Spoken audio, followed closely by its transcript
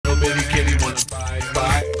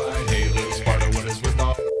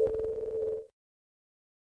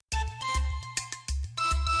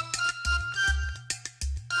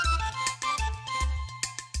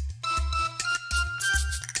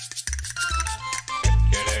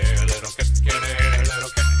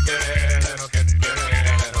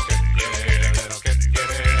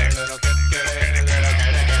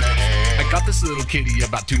little kitty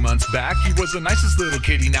about 2 months back. He was the nicest little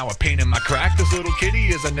kitty, now a pain in my crack. This little kitty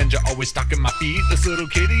is a ninja, always stalking my feet. This little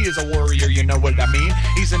kitty is a warrior, you know what I mean.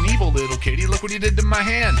 He's an evil little kitty, look what he did to my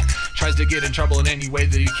hand. Tries to get in trouble in any way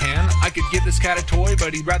that he can. I could give this cat a toy,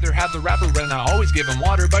 but he'd rather have the wrapper. And I always give him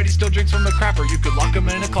water, but he still drinks from the crapper. You could lock him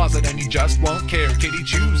in a closet and he just won't care. Kitty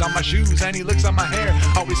chews on my shoes and he licks on my hair.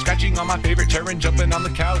 Always scratching on my favorite chair and jumping on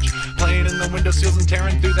the couch. Playing in the windowsills and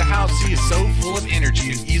tearing through the house. He is so full of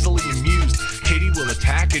energy and easily amused. Kitty will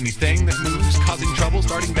attack anything that moves, causing trouble,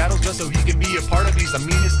 starting battles just so he can be a part of. He's the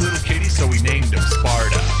meanest little kitty, so we named him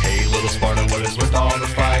Sparta. Hey little Sparta, what is with all the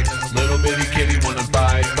fight? Little bitty kitty wanna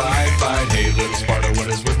bite, bite, bite. Hey little Sparta, what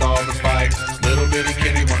is with all the fight? Little bitty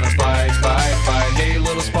kitty wanna bite, bite, bite. Hey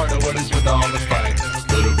little Sparta, what is with all the fight?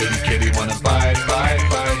 Little bitty kitty wanna bite, bite,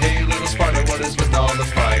 bite. Hey little Sparta, what is with all the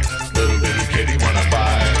fight? Little bitty kitty wanna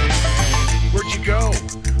bite. Where'd you go?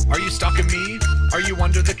 Are you stalking me? Are you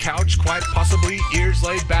under the couch? Quite possibly, ears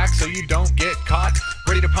laid back so you don't get caught.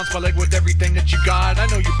 Ready to pounce my leg with everything that you got. I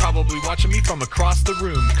know you're probably watching me from across the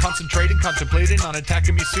room, concentrating, contemplating on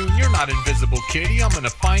attacking me soon. You're not invisible, kitty, I'm gonna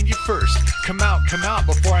find you first. Come out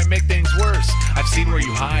before I make things worse. I've seen where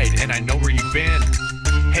you hide and I know where you've been.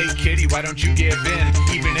 Hey kitty, why don't you give in?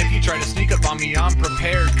 Even if you try to sneak up on me, I'm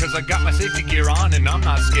prepared. Cause I got my safety gear on and I'm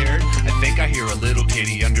not scared. I think I hear a little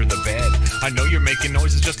kitty under the bed. I know you're making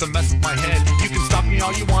noises just to mess with my head. You can stop me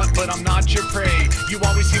all you want, but I'm not your prey. You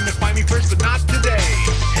always seem to find me first, but not today.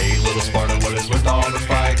 Hey little Sparta, what is with all the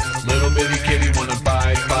fight? Little bitty kitty wanna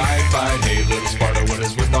bite, bite, bite. Hey little Sparta, what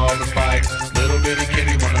is with all the fight? Little bitty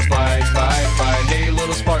kitty wanna bite, bite, bite. Hey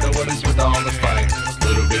little Sparta, what is with all the fight?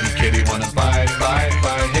 Little bitty kitty wanna bite, bite,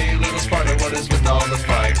 bite. Hey little Sparta, what is with all